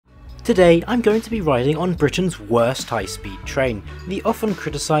Today I'm going to be riding on Britain's worst high-speed train, the often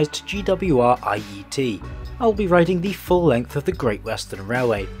criticised GWR IET. I'll be riding the full length of the Great Western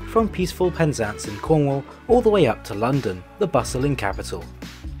Railway, from peaceful Penzance in Cornwall all the way up to London, the bustling capital.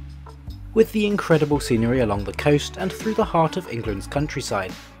 With the incredible scenery along the coast and through the heart of England's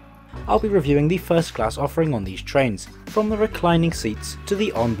countryside, I'll be reviewing the first class offering on these trains, from the reclining seats to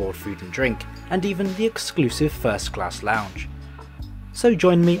the onboard food and drink, and even the exclusive first class lounge. So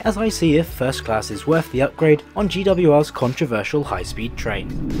join me as I see if first class is worth the upgrade on GWR's controversial high-speed train.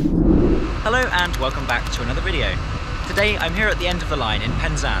 Hello and welcome back to another video. Today I'm here at the end of the line in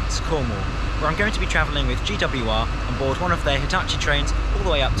Penzance, Cornwall, where I'm going to be travelling with GWR on board one of their Hitachi trains all the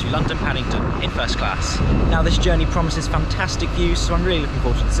way up to London Paddington in first class. Now this journey promises fantastic views, so I'm really looking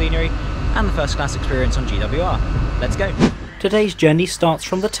forward to the scenery and the first class experience on GWR. Let's go! Today's journey starts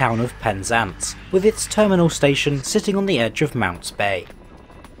from the town of Penzance, with its terminal station sitting on the edge of Mounts Bay.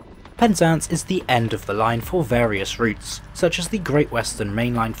 Penzance is the end of the line for various routes, such as the Great Western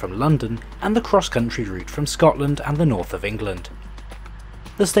Main Line from London and the cross-country route from Scotland and the north of England.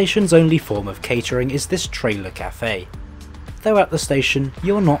 The station's only form of catering is this trailer cafe, though at the station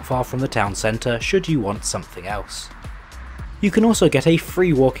you're not far from the town centre should you want something else. You can also get a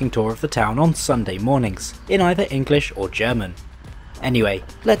free walking tour of the town on Sunday mornings, in either English or German. Anyway,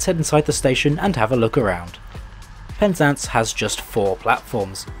 let's head inside the station and have a look around. Penzance has just 4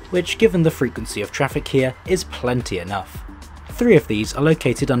 platforms, which given the frequency of traffic here is plenty enough. 3 of these are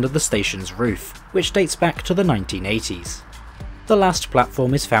located under the station's roof, which dates back to the 1980s. The last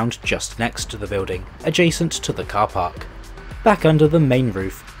platform is found just next to the building, adjacent to the car park. Back under the main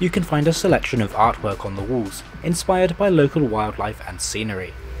roof, you can find a selection of artwork on the walls, inspired by local wildlife and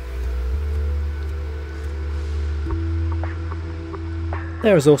scenery.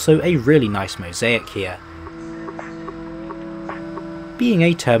 There is also a really nice mosaic here. Being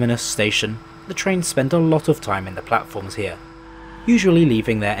a terminus station, the trains spend a lot of time in the platforms here, usually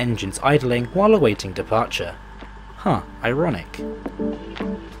leaving their engines idling while awaiting departure. Ironic.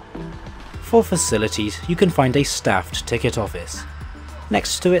 For facilities, you can find a staffed ticket office.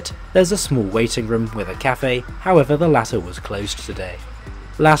 Next to it, there's a small waiting room with a cafe, however the latter was closed today.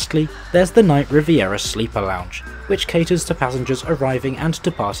 Lastly, there's the Night Riviera Sleeper Lounge, which caters to passengers arriving and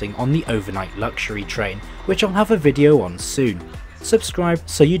departing on the overnight luxury train, which I'll have a video on soon. Subscribe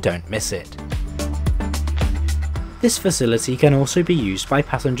so you don't miss it. This facility can also be used by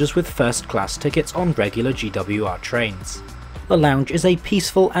passengers with first class tickets on regular GWR trains. The lounge is a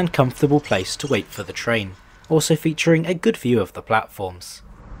peaceful and comfortable place to wait for the train, also featuring a good view of the platforms.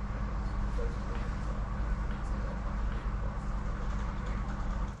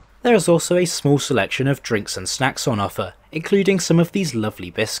 There is also a small selection of drinks and snacks on offer, including some of these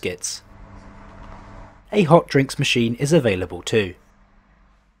lovely biscuits. A hot drinks machine is available too.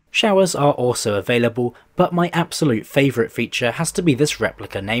 Showers are also available, but my absolute favourite feature has to be this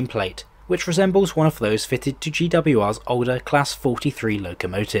replica nameplate, which resembles one of those fitted to GWR's older Class 43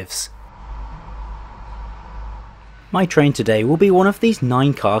 locomotives. My train today will be one of these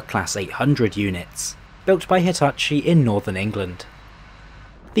 9-car Class 800 units, built by Hitachi in northern England.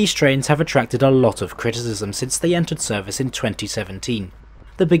 These trains have attracted a lot of criticism since they entered service in 2017.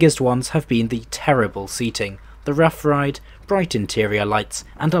 The biggest ones have been the terrible seating, the rough ride, bright interior lights,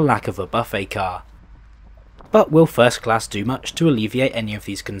 and a lack of a buffet car. But will first class do much to alleviate any of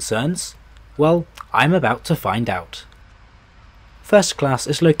these concerns? Well, I'm about to find out. First class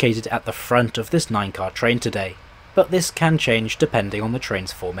is located at the front of this 9-car train today, but this can change depending on the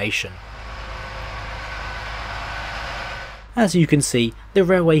train's formation. As you can see, the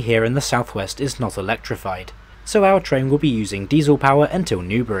railway here in the southwest is not electrified, so our train will be using diesel power until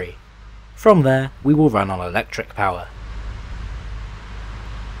Newbury. From there, we will run on electric power.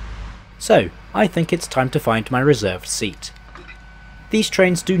 So, I think it's time to find my reserved seat. These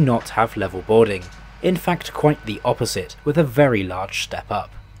trains do not have level boarding, in fact quite the opposite, with a very large step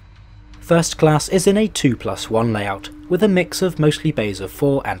up. First class is in a 2+1 layout, with a mix of mostly bays of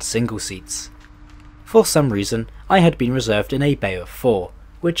 4 and single seats. For some reason, I had been reserved in a bay of 4,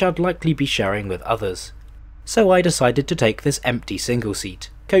 which I'd likely be sharing with others. So I decided to take this empty single seat,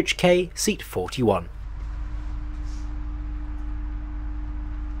 Coach K, seat 41.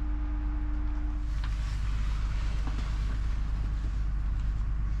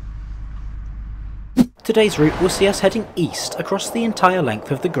 Today's route will see us heading east across the entire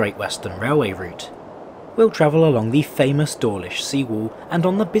length of the Great Western Railway route. We'll travel along the famous Dawlish seawall and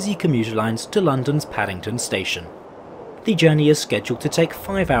on the busy commuter lines to London's Paddington station. The journey is scheduled to take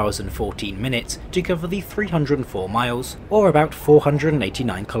 5 hours and 14 minutes to cover the 304 miles, or about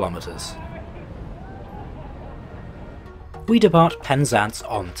 489 kilometres. We depart Penzance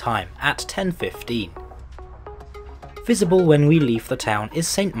on time at 10:15. Visible when we leave the town is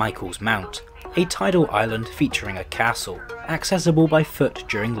St Michael's Mount, a tidal island featuring a castle, accessible by foot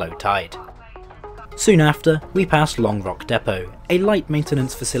during low tide. Soon after, we pass Long Rock Depot, a light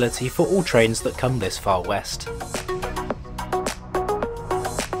maintenance facility for all trains that come this far west.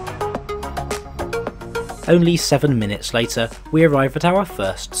 Only 7 minutes later, we arrive at our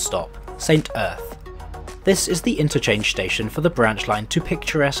first stop, St Erth. This is the interchange station for the branch line to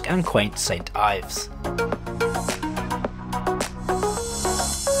picturesque and quaint St Ives.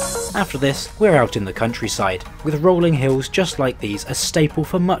 After this, we're out in the countryside, with rolling hills just like these a staple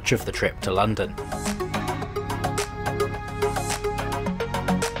for much of the trip to London.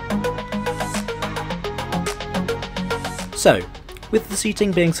 So, with the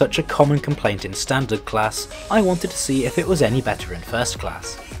seating being such a common complaint in standard class, I wanted to see if it was any better in first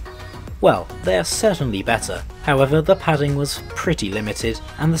class. Well, they're certainly better, however the padding was pretty limited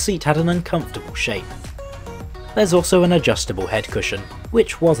and the seat had an uncomfortable shape. There's also an adjustable head cushion,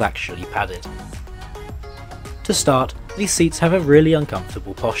 which was actually padded. To start, these seats have a really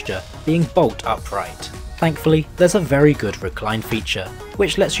uncomfortable posture, being bolt upright. Thankfully, there's a very good recline feature,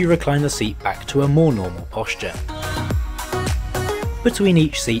 which lets you recline the seat back to a more normal posture. Between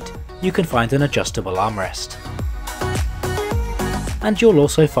each seat, you can find an adjustable armrest. And you'll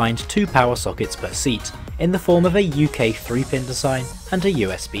also find 2 power sockets per seat, in the form of a UK 3-pin design and a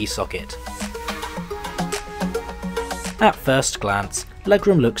USB socket. At first glance,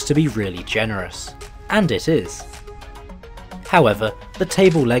 legroom looks to be really generous, and it is. However, the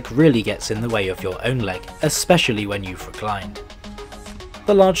table leg really gets in the way of your own leg, especially when you've reclined.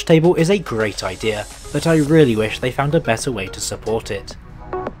 The large table is a great idea, but I really wish they found a better way to support it.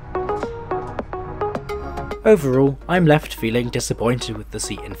 Overall, I'm left feeling disappointed with the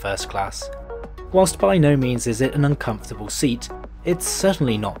seat in first class. Whilst by no means is it an uncomfortable seat, it's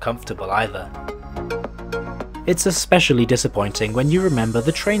certainly not comfortable either. It's especially disappointing when you remember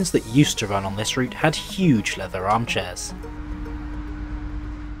the trains that used to run on this route had huge leather armchairs.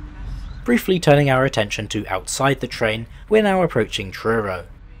 Briefly turning our attention to outside the train, we're now approaching Truro.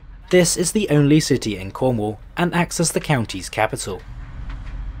 This is the only city in Cornwall and acts as the county's capital.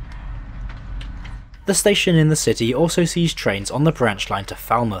 The station in the city also sees trains on the branch line to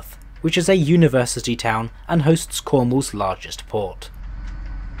Falmouth, which is a university town and hosts Cornwall's largest port.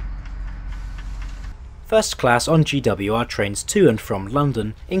 First class on GWR trains to and from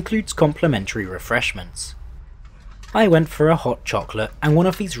London includes complimentary refreshments. I went for a hot chocolate and one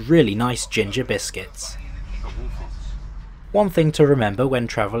of these really nice ginger biscuits. One thing to remember when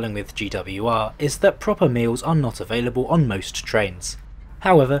travelling with GWR is that proper meals are not available on most trains.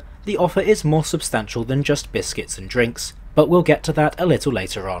 However, the offer is more substantial than just biscuits and drinks, but we'll get to that a little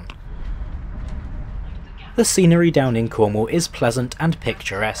later on. The scenery down in Cornwall is pleasant and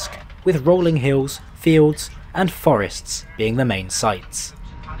picturesque, with rolling hills, fields and forests being the main sights.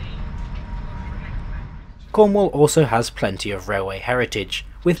 Cornwall also has plenty of railway heritage,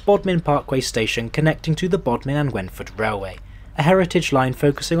 with Bodmin Parkway Station connecting to the Bodmin and Wenford Railway, a heritage line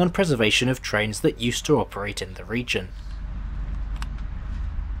focusing on preservation of trains that used to operate in the region.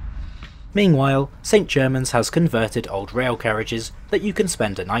 Meanwhile, St Germans has converted old rail carriages that you can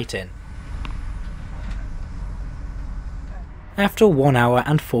spend a night in. After 1 hour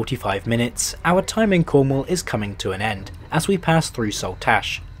and 45 minutes, our time in Cornwall is coming to an end as we pass through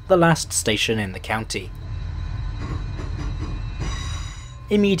Saltash, the last station in the county.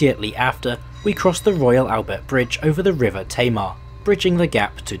 Immediately after, we cross the Royal Albert Bridge over the River Tamar, bridging the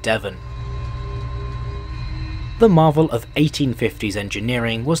gap to Devon. The marvel of 1850s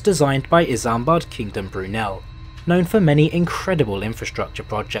engineering was designed by Isambard Kingdom Brunel, known for many incredible infrastructure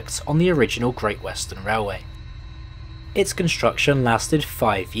projects on the original Great Western Railway. Its construction lasted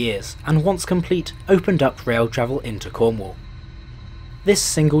 5 years, and once complete, opened up rail travel into Cornwall. This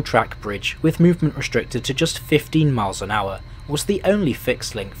single-track bridge, with movement restricted to just 15 miles an hour, was the only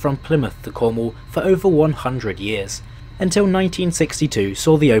fixed link from Plymouth to Cornwall for over 100 years, until 1962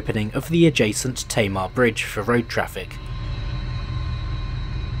 saw the opening of the adjacent Tamar Bridge for road traffic.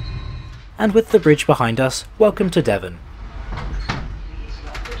 And with the bridge behind us, welcome to Devon.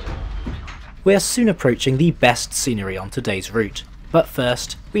 We are soon approaching the best scenery on today's route, but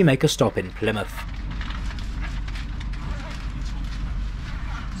first we make a stop in Plymouth.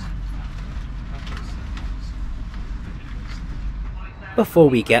 Before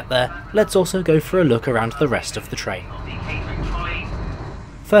we get there, let's also go for a look around the rest of the train.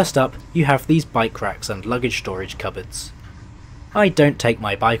 First up, you have these bike racks and luggage storage cupboards. I don't take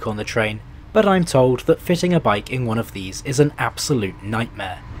my bike on the train, but I'm told that fitting a bike in one of these is an absolute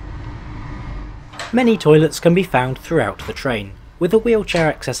nightmare. Many toilets can be found throughout the train, with a wheelchair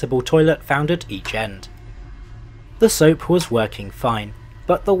accessible toilet found at each end. The soap was working fine,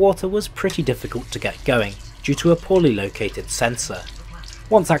 but the water was pretty difficult to get going due to a poorly located sensor.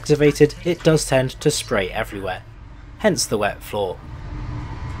 Once activated, it does tend to spray everywhere, hence the wet floor.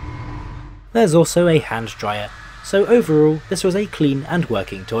 There's also a hand dryer, so overall this was a clean and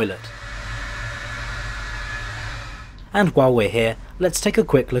working toilet. And while we're here, let's take a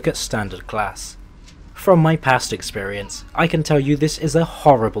quick look at standard class. From my past experience, I can tell you this is a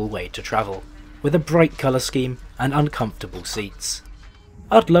horrible way to travel, with a bright colour scheme and uncomfortable seats.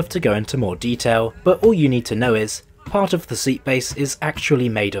 I'd love to go into more detail, but all you need to know is, part of the seat base is actually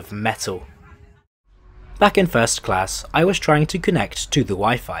made of metal. Back in first class, I was trying to connect to the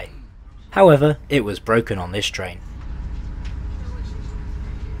Wi-Fi. However, it was broken on this train.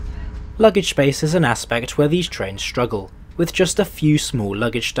 Luggage space is an aspect where these trains struggle, with just a few small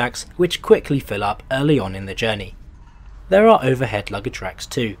luggage stacks which quickly fill up early on in the journey. There are overhead luggage racks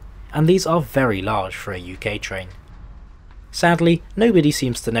too, and these are very large for a UK train. Sadly, nobody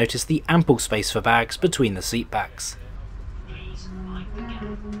seems to notice the ample space for bags between the seat backs.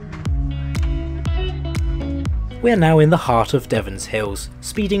 We are now in the heart of Devon's Hills,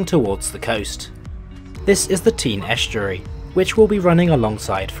 speeding towards the coast. This is the Tean Estuary, which we'll be running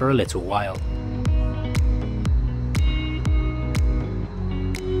alongside for a little while.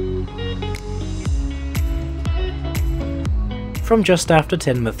 From just after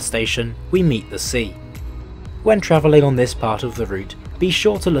Teignmouth station, we meet the sea. When travelling on this part of the route, be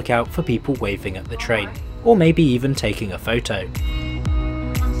sure to look out for people waving at the train, or maybe even taking a photo.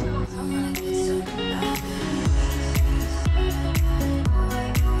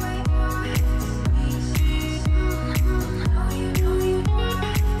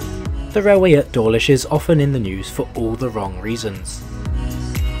 The railway at Dawlish is often in the news for all the wrong reasons.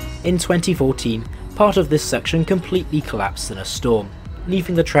 In 2014, part of this section completely collapsed in a storm,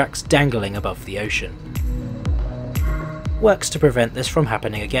 leaving the tracks dangling above the ocean. Works to prevent this from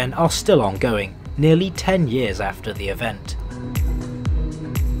happening again are still ongoing, nearly 10 years after the event.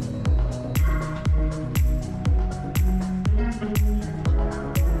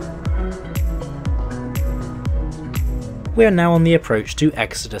 We are now on the approach to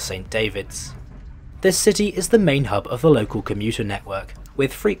Exeter St David's. This city is the main hub of the local commuter network,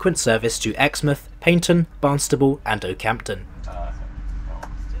 with frequent service to Exmouth, Paddington, Barnstaple and Okehampton.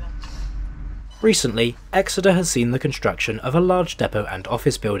 Recently, Exeter has seen the construction of a large depot and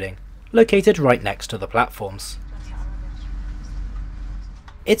office building, located right next to the platforms.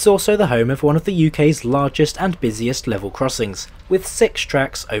 It's also the home of one of the UK's largest and busiest level crossings, with 6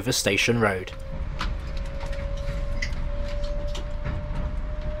 tracks over Station Road.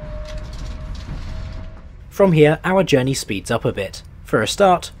 From here, our journey speeds up a bit. For a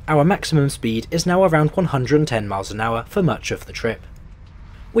start, our maximum speed is now around 110 miles an hour for much of the trip.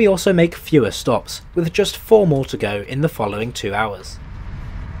 We also make fewer stops, with just 4 more to go in the following 2 hours.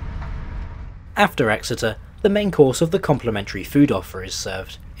 After Exeter, the main course of the complimentary food offer is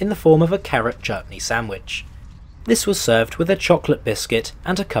served, in the form of a carrot chutney sandwich. This was served with a chocolate biscuit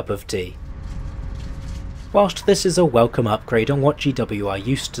and a cup of tea. Whilst this is a welcome upgrade on what GWR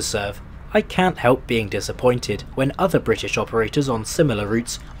used to serve, I can't help being disappointed when other British operators on similar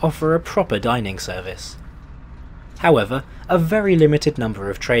routes offer a proper dining service. However, a very limited number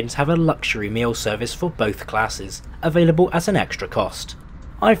of trains have a luxury meal service for both classes, available at an extra cost.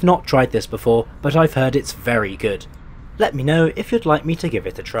 I've not tried this before, but I've heard it's very good. Let me know if you'd like me to give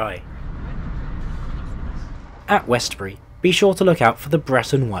it a try. At Westbury, be sure to look out for the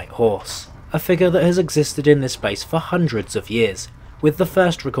Breton White Horse, a figure that has existed in this place for hundreds of years, with the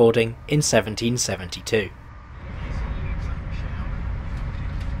first recording in 1772.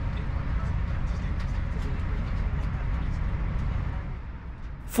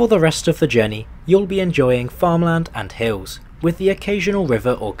 For the rest of the journey, you'll be enjoying farmland and hills, with the occasional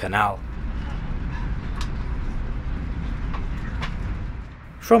river or canal.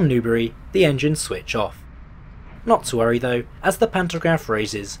 From Newbury, the engines switch off. Not to worry though, as the pantograph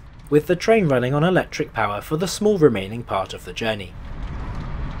raises, with the train running on electric power for the small remaining part of the journey.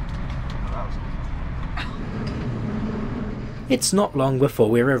 It's not long before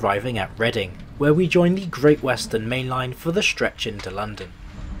we're arriving at Reading, where we join the Great Western Main Line for the stretch into London.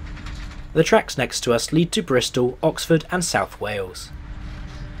 The tracks next to us lead to Bristol, Oxford and South Wales.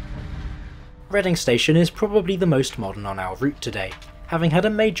 Reading Station is probably the most modern on our route today, having had a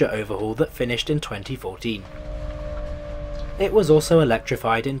major overhaul that finished in 2014. It was also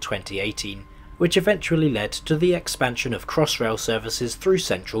electrified in 2018, which eventually led to the expansion of Crossrail services through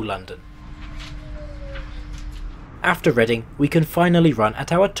central London. After Reading, we can finally run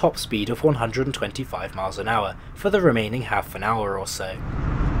at our top speed of 125 miles an hour for the remaining half an hour or so.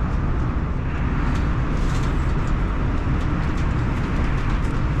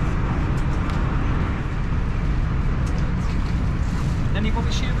 Any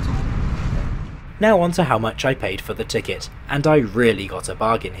rubbish here at all? Now on to how much I paid for the ticket, and I really got a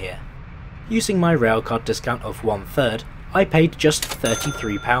bargain here. Using my railcard discount of 1/3, I paid just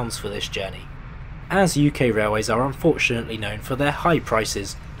 £33 for this journey. As UK railways are unfortunately known for their high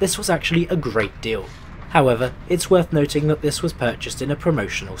prices, this was actually a great deal. However, it's worth noting that this was purchased in a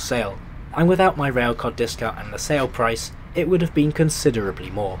promotional sale, and without my railcard discount and the sale price, it would have been considerably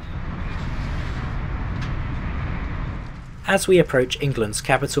more. As we approach England's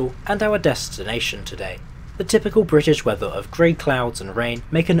capital and our destination today, the typical British weather of grey clouds and rain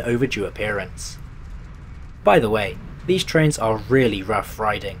make an overdue appearance. By the way, these trains are really rough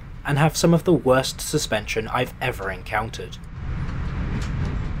riding, and have some of the worst suspension I've ever encountered.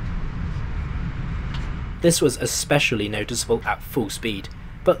 This was especially noticeable at full speed,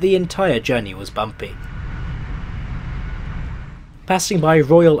 but the entire journey was bumpy. Passing by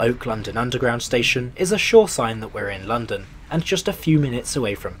Royal Oak London Underground station is a sure sign that we're in London, and just a few minutes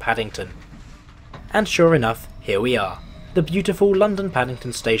away from Paddington. And sure enough, here we are, the beautiful London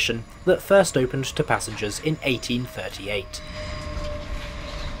Paddington station that first opened to passengers in 1838.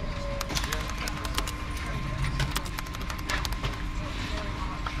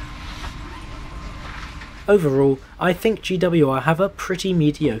 Overall, I think GWR have a pretty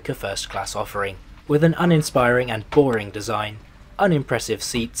mediocre first class offering, with an uninspiring and boring design, unimpressive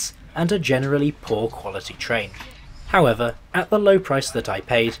seats, and a generally poor quality train. However, at the low price that I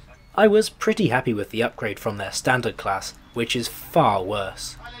paid, I was pretty happy with the upgrade from their standard class, which is far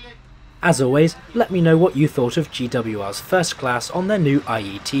worse. As always, let me know what you thought of GWR's first class on their new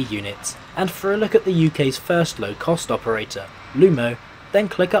IET units, and for a look at the UK's first low cost operator, Lumo, then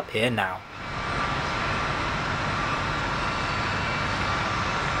click up here now.